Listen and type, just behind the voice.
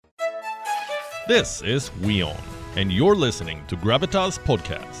This is WION, and you're listening to Gravitas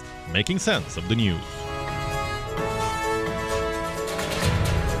podcast, making sense of the news.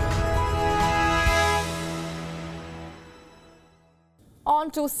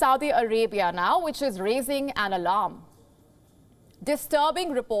 On to Saudi Arabia now, which is raising an alarm.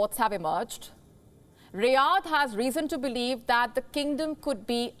 Disturbing reports have emerged. Riyadh has reason to believe that the kingdom could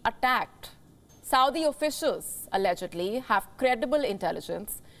be attacked. Saudi officials allegedly have credible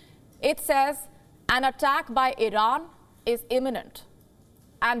intelligence. It says an attack by Iran is imminent,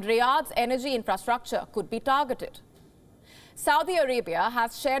 and Riyadh's energy infrastructure could be targeted. Saudi Arabia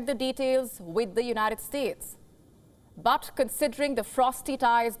has shared the details with the United States. But considering the frosty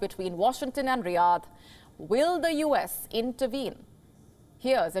ties between Washington and Riyadh, will the US intervene?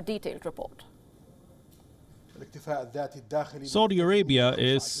 Here's a detailed report. Saudi Arabia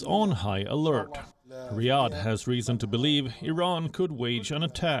is on high alert. Riyadh has reason to believe Iran could wage an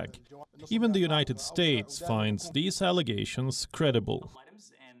attack. Even the United States finds these allegations credible.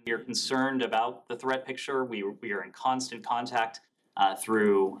 We are concerned about the threat picture. We are in constant contact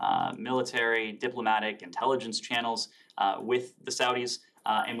through military, diplomatic, intelligence channels with the Saudis,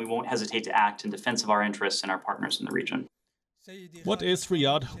 and we won't hesitate to act in defense of our interests and our partners in the region. What is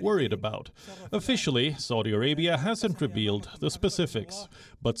Riyadh worried about? Officially, Saudi Arabia hasn't revealed the specifics,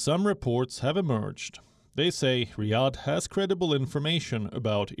 but some reports have emerged. They say Riyadh has credible information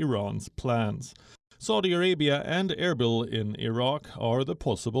about Iran's plans. Saudi Arabia and Erbil in Iraq are the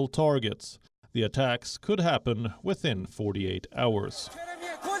possible targets. The attacks could happen within 48 hours.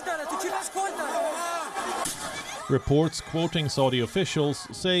 Reports quoting Saudi officials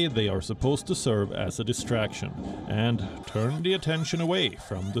say they are supposed to serve as a distraction and turn the attention away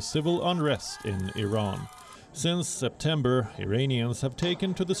from the civil unrest in Iran. Since September, Iranians have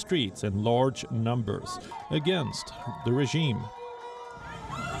taken to the streets in large numbers against the regime.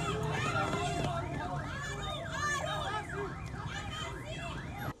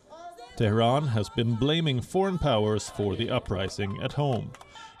 Tehran has been blaming foreign powers for the uprising at home.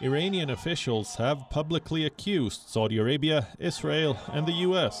 Iranian officials have publicly accused Saudi Arabia, Israel, and the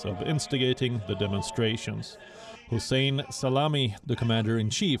US of instigating the demonstrations. Hossein Salami, the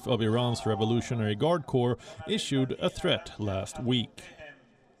commander-in-chief of Iran's Revolutionary Guard Corps, issued a threat last week.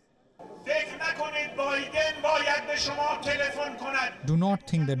 Do not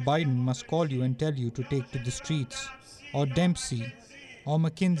think that Biden must call you and tell you to take to the streets, or Dempsey, or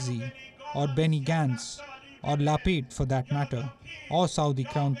McKinsey, or Benny Gantz, or Lapid for that matter, or Saudi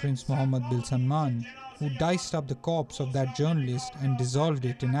Crown Prince Mohammed bin Salman, who diced up the corpse of that journalist and dissolved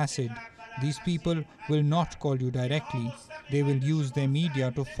it in acid. These people will not call you directly. They will use their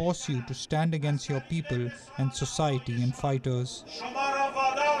media to force you to stand against your people and society and fighters.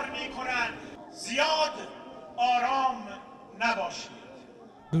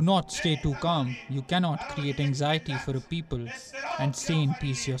 Do not stay too calm. You cannot create anxiety for a people and stay in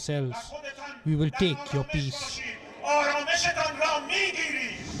peace yourselves. We will take your peace.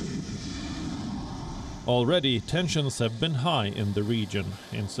 Already, tensions have been high in the region.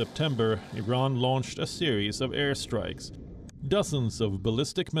 In September, Iran launched a series of airstrikes. Dozens of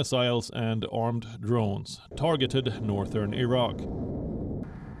ballistic missiles and armed drones targeted northern Iraq.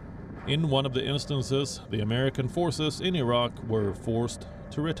 In one of the instances, the American forces in Iraq were forced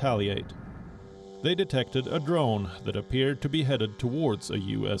to retaliate. They detected a drone that appeared to be headed towards a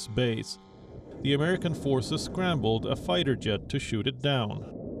US base. The American forces scrambled a fighter jet to shoot it down.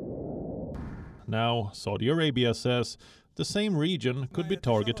 Now, Saudi Arabia says the same region could be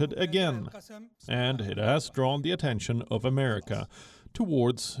targeted again, and it has drawn the attention of America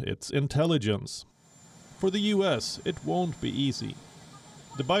towards its intelligence. For the US, it won't be easy.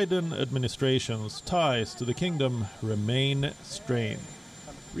 The Biden administration's ties to the kingdom remain strained.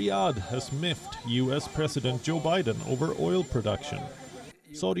 Riyadh has miffed US President Joe Biden over oil production.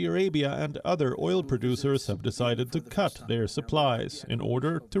 Saudi Arabia and other oil producers have decided to cut their supplies in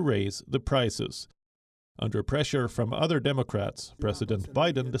order to raise the prices. Under pressure from other Democrats, President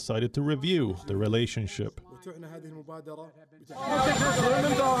Biden decided to review the relationship. Right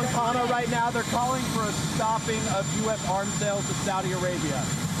now, they're calling for a stopping of U.S. arms sales to Saudi Arabia.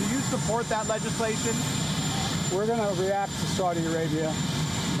 Do you support that legislation? We're going to react to Saudi Arabia,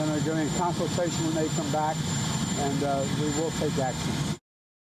 and they're doing a consultation when they come back, and we will take action.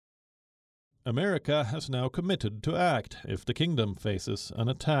 America has now committed to act if the kingdom faces an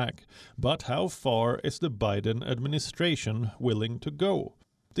attack. But how far is the Biden administration willing to go?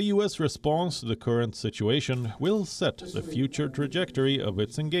 The U.S. response to the current situation will set the future trajectory of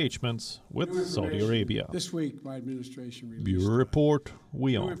its engagements with Saudi Arabia. This week, my administration released Bureau Report,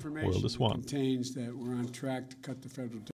 WION, World is One. Contains that we're on track to cut the federal